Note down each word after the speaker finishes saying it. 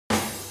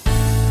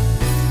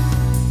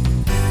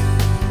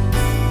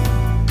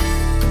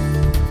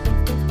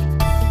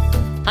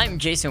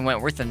Jason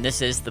Wentworth, and this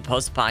is the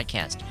Post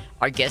Podcast.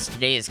 Our guest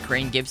today is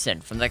Corinne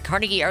Gibson from the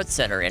Carnegie Arts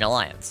Center in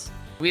Alliance.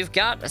 We've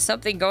got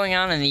something going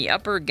on in the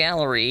upper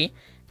gallery,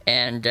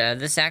 and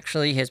this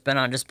actually has been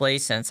on display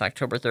since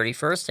October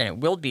 31st, and it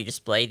will be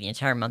displayed the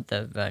entire month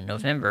of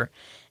November.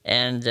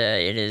 And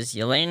it is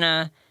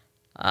Yelena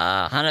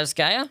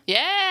Hanovskaya.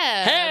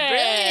 Yeah,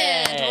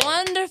 Hey! Brilliant,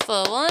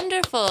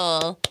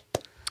 wonderful.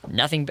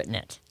 Nothing but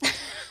net.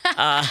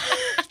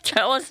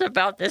 Tell us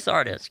about this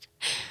artist.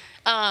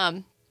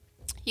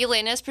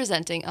 Yelena is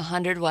presenting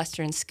 100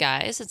 Western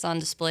Skies. It's on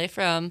display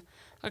from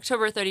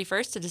October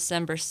 31st to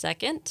December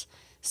 2nd.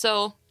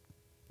 So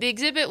the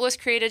exhibit was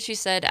created, she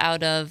said,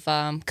 out of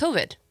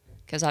COVID,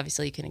 because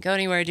obviously you couldn't go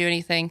anywhere or do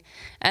anything.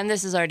 And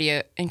this is already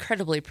an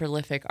incredibly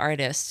prolific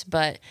artist,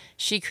 but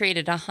she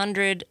created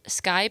 100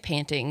 sky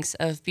paintings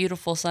of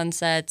beautiful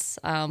sunsets,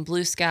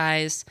 blue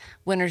skies,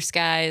 winter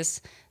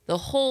skies, the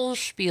whole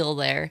spiel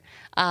there.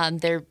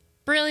 They're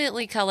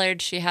brilliantly colored.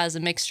 She has a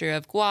mixture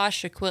of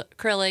gouache,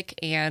 acrylic,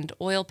 and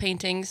oil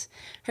paintings.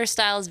 Her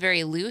style is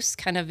very loose,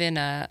 kind of in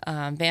a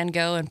Van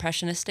Gogh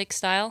impressionistic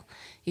style.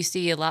 You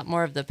see a lot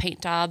more of the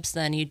paint daubs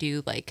than you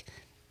do like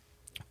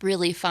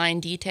really fine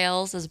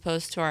details as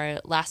opposed to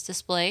our last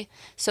display.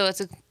 So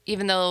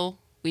even though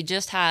we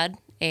just had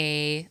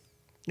a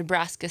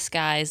Nebraska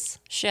Skies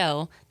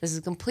show, this is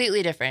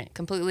completely different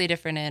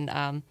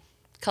in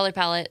color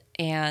palette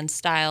and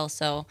style.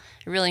 So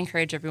I really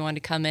encourage everyone to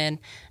come in.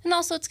 And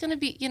also it's going to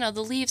be,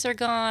 the leaves are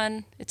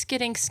gone. It's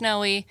getting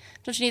snowy.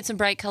 Don't you need some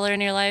bright color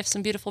in your life?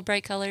 Some beautiful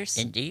bright colors?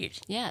 Indeed.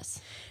 Yes.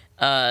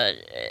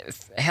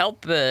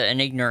 Help an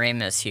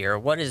ignoramus here.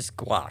 What is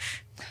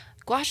gouache?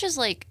 Gouache is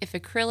like if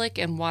acrylic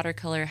and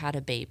watercolor had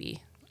a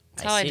baby.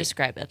 That's how I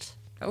describe it.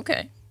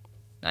 Okay.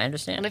 I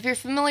understand. And if you're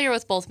familiar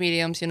with both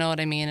mediums, you know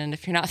what I mean. And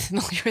if you're not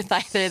familiar with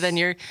either, then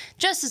you're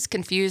just as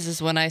confused as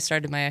when I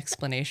started my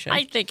explanation.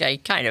 I think I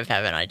kind of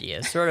have an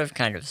idea. Sort of.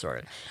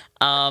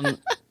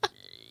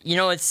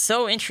 It's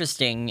so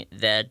interesting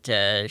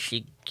that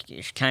she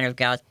kind of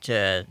got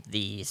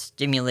the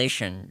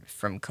stimulation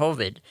from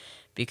COVID,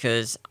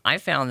 because I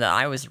found that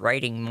I was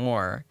writing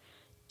more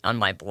on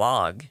my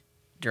blog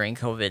during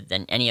COVID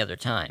than any other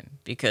time,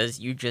 because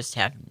you just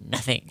have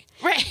nothing.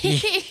 Right.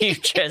 You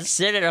just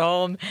sit at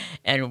home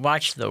and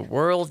watch the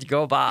world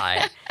go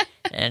by.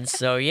 And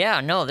so,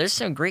 there's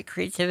some great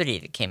creativity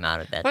that came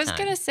out of that time. I was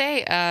going to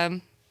say,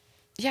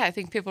 I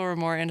think people were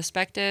more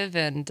introspective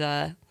and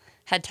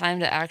had time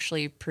to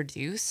actually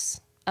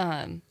produce.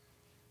 Since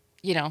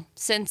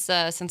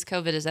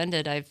COVID has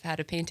ended, I've had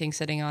a painting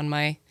sitting on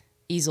my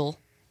easel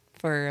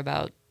for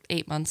about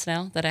 8 months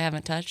now that I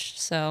haven't touched.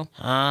 So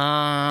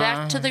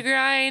back to the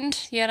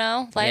grind,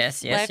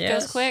 life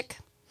goes quick.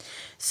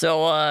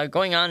 So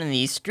going on in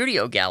the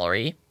studio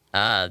gallery,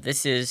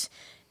 this is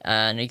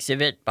an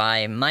exhibit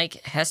by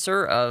Mike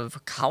Hesser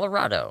of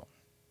Colorado.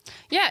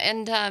 Yeah,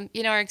 and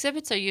our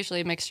exhibits are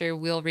usually a mixture.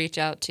 We'll reach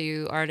out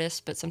to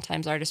artists, but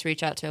sometimes artists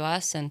reach out to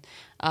us. And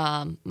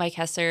Mike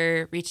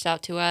Hesser reached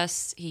out to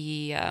us.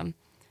 He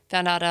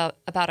found out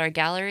about our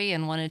gallery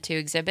and wanted to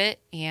exhibit.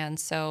 And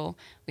so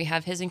we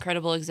have his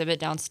incredible exhibit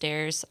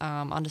downstairs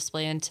on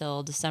display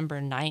until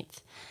December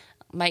 9th.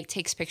 Mike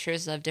takes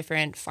pictures of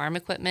different farm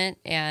equipment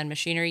and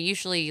machinery,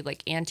 usually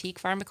like antique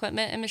farm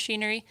equipment and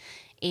machinery,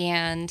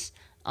 and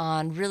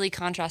on really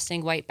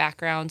contrasting white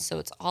backgrounds. So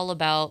it's all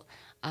about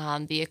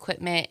the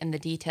equipment and the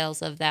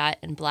details of that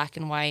in black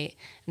and white.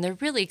 And they're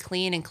really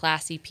clean and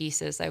classy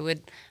pieces. I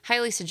would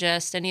highly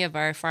suggest any of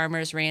our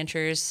farmers,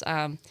 ranchers,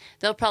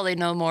 they'll probably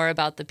know more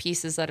about the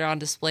pieces that are on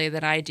display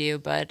than I do,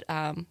 but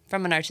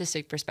from an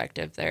artistic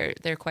perspective,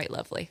 they're quite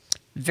lovely.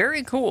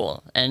 Very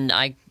cool. And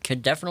I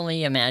could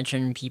definitely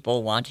imagine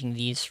people wanting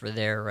these for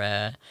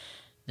their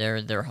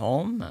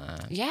home.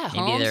 Maybe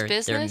homes,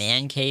 business. Their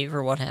man cave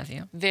or what have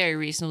you. Very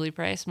reasonably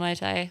priced Mai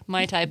Tai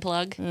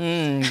plug.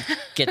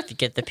 Get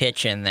the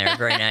pitch in there.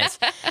 Very nice.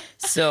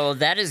 So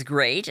that is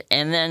great.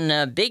 And then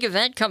a big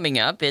event coming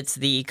up. It's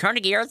the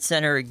Carnegie Arts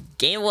Center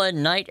Gala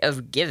Night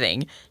of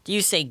Giving. Do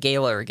you say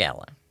gala or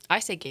gala? I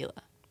say gala.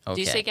 Okay. Do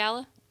you say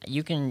gala?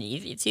 You can.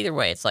 It's either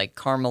way. It's like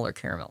caramel or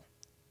caramel.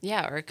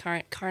 Yeah, or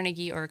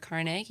Carnegie or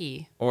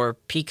Carnegie. Or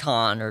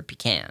pecan or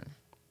pecan.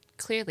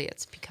 Clearly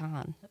it's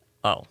pecan.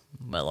 Oh,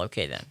 well,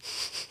 okay then.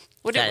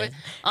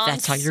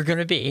 That's how you're going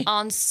to be.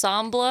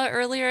 Ensemble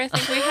earlier, I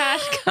think we had.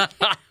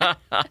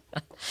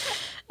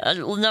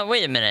 No,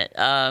 wait a minute.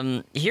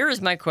 Here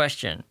is my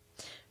question.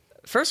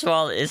 First of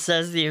all, it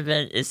says the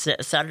event is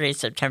Saturday,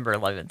 September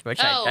 11th,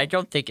 which I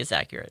don't think is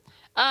accurate.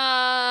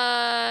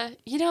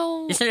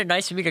 Isn't it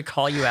nice of me to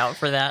call you out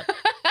for that?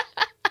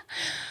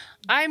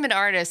 I'm an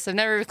artist. I've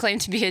never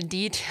claimed to be a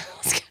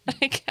details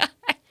kind of guy.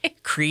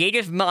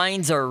 Creative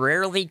minds are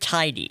rarely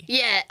tidy.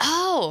 Yeah.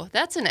 Oh,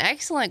 that's an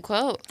excellent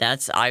quote.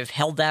 I've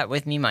held that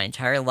with me my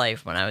entire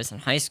life. When I was in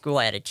high school,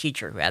 I had a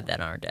teacher who had that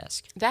on her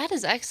desk. That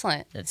is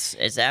excellent.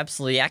 It's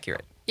absolutely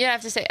accurate. Yeah, I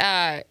have to say,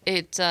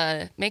 it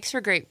makes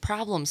for great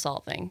problem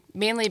solving,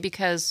 mainly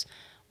because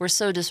we're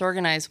so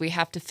disorganized we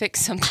have to fix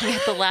something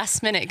at the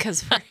last minute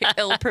because we're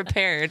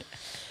ill-prepared.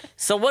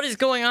 So what is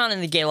going on in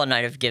the Gala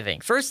Night of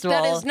Giving? First of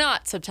all... That is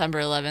not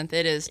September 11th.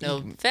 It is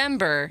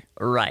November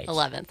right.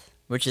 11th.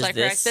 Which is is that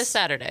correct? This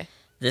Saturday.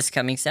 This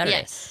coming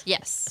Saturday.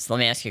 Yes. So let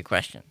me ask you a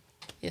question.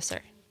 Yes,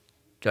 sir.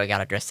 Do I got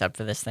to dress up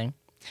for this thing?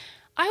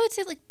 I would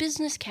say like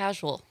business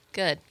casual.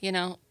 Good. You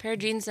know, pair of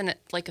jeans and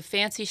like a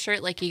fancy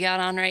shirt like you got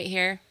on right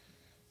here.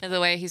 By the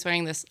way, he's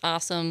wearing this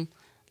awesome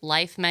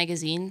Life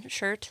magazine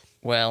shirt.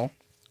 Well,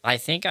 I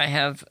think I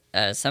have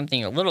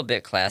something a little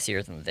bit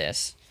classier than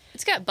this.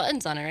 It's got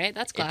buttons on it, right?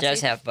 That's classy. It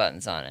does have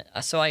buttons on it.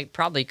 So I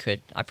probably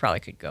could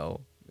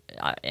go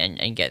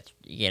and get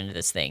into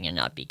this thing and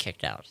not be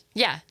kicked out.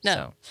 Yeah, no.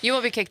 So. You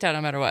won't be kicked out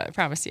no matter what, I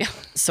promise you.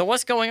 So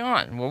what's going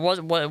on?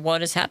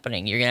 What is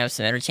happening? You're going to have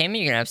some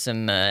entertainment, you're going to have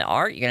some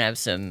art, you're going to have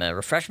some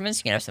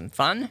refreshments, you're going to have some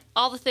fun?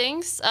 All the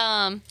things.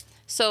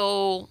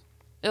 So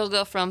it'll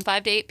go from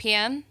 5 to 8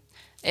 p.m.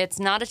 It's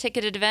not a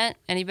ticketed event.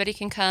 Anybody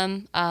can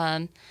come,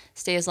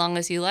 stay as long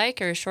as you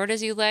like or as short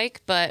as you like,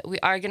 but we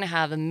are going to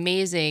have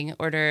amazing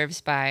hors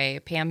d'oeuvres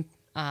by Pam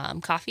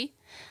Coffee.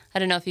 I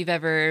don't know if you've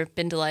ever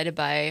been delighted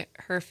by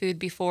her food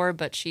before,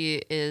 but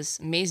she is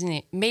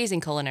amazing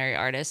culinary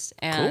artist.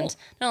 And cool.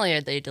 Not only are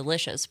they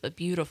delicious, but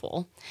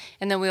beautiful.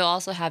 And then we'll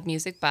also have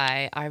music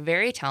by our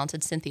very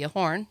talented Cynthia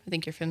Horn. I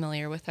think you're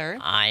familiar with her.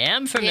 I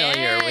am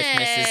familiar with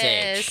Mrs.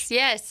 H.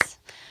 Yes.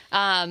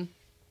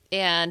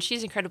 And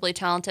she's incredibly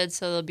talented,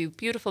 so there'll be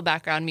beautiful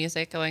background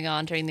music going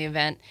on during the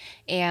event.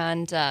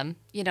 And,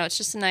 it's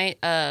just a night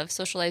of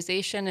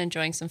socialization,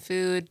 enjoying some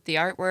food, the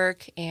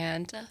artwork,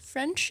 and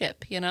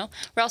friendship, We're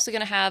also going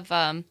to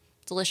have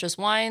delicious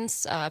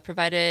wines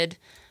provided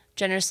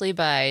generously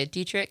by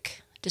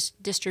Dietrich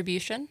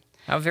Distribution.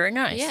 Oh, very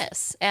nice.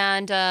 Yes.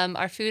 And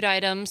our food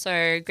items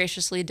are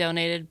graciously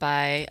donated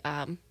by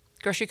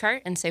Grocery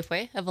Cart and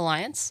Safeway of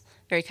Alliance.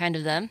 Very kind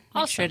of them.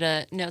 Make sure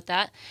to note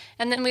that.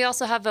 And then we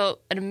also have an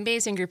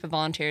amazing group of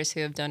volunteers who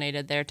have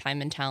donated their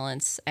time and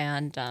talents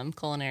and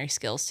culinary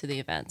skills to the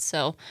event.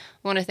 So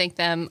I want to thank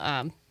them.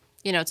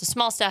 It's a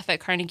small staff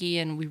at Carnegie,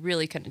 and we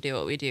really couldn't do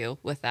what we do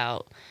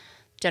without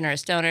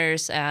generous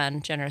donors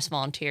and generous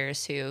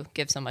volunteers who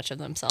give so much of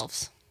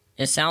themselves.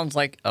 It sounds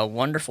like a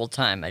wonderful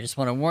time. I just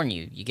want to warn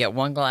you, you get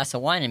one glass of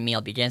wine and me,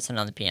 I'll be dancing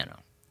on the piano.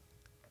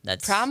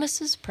 That's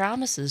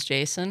promises,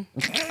 Jason.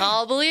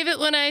 I'll believe it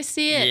when I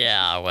see it.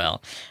 Yeah,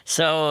 well,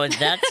 so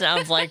that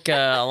sounds like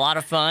a lot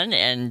of fun,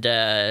 and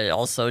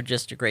also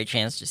just a great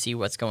chance to see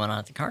what's going on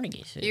at the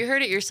Carnegie. So. You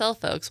heard it yourself,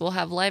 folks. We'll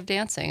have live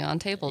dancing on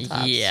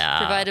tabletops. Yeah.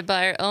 Provided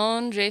by our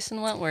own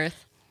Jason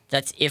Wentworth.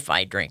 That's if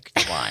I drink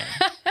the wine.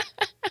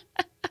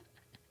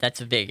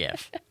 That's a big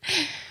if.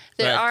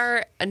 There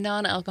are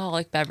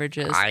non-alcoholic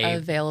beverages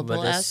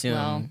available as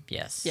well.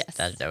 Yes.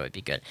 That would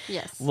be good.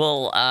 Yes.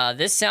 Well,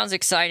 this sounds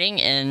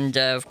exciting, and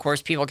of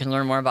course, people can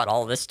learn more about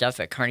all of this stuff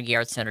at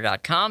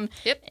CarnegieArtsCenter.com.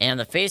 Yep. And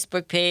the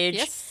Facebook page.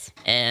 Yes.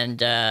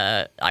 And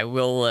I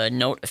will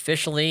note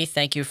officially,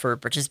 thank you for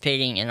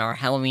participating in our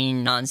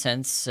Halloween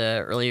nonsense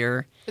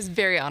earlier. I was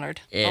very honored.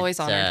 Always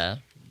honored.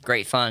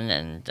 Great fun,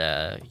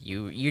 and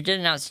you did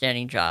an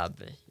outstanding job.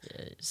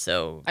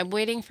 So I'm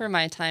waiting for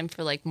my time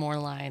for more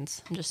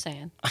lines. I'm just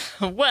saying.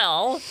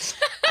 Well,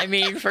 I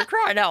mean, for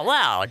crying out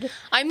loud.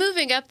 I'm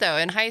moving up though.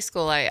 In high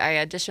school, I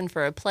auditioned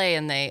for a play,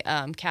 and they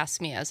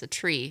cast me as a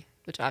tree,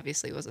 which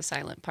obviously was a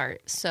silent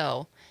part.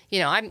 So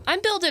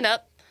I'm building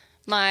up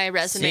my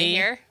resume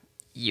here.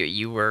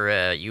 You were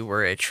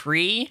a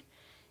tree,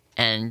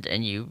 and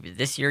you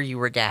this year you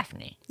were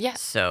Daphne. Yeah.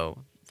 So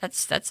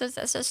that's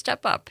a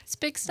step up. It's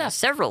big stuff.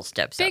 Several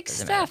steps up. Big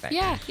stuff.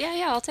 Yeah.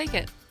 I'll take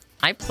it.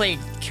 I played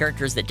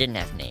characters that didn't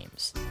have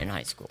names in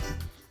high school.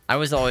 I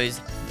was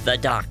always the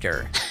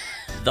doctor,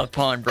 the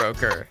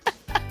pawnbroker,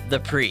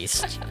 the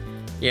priest.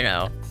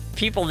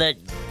 People that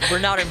were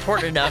not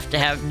important enough to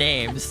have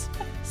names.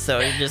 So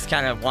you just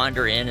kind of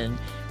wander in and,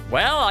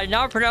 well, I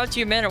now pronounce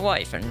you man and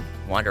wife, and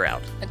wander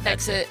out.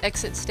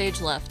 Exit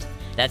stage left.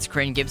 That's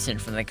Corinne Gibson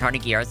from the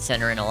Carnegie Arts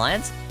Center in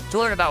Alliance. To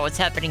learn about what's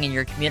happening in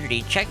your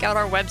community, check out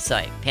our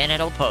website,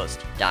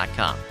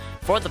 panhandlepost.com.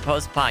 For the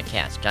Post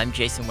Podcast, I'm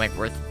Jason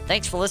Wentworth.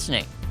 Thanks for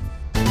listening.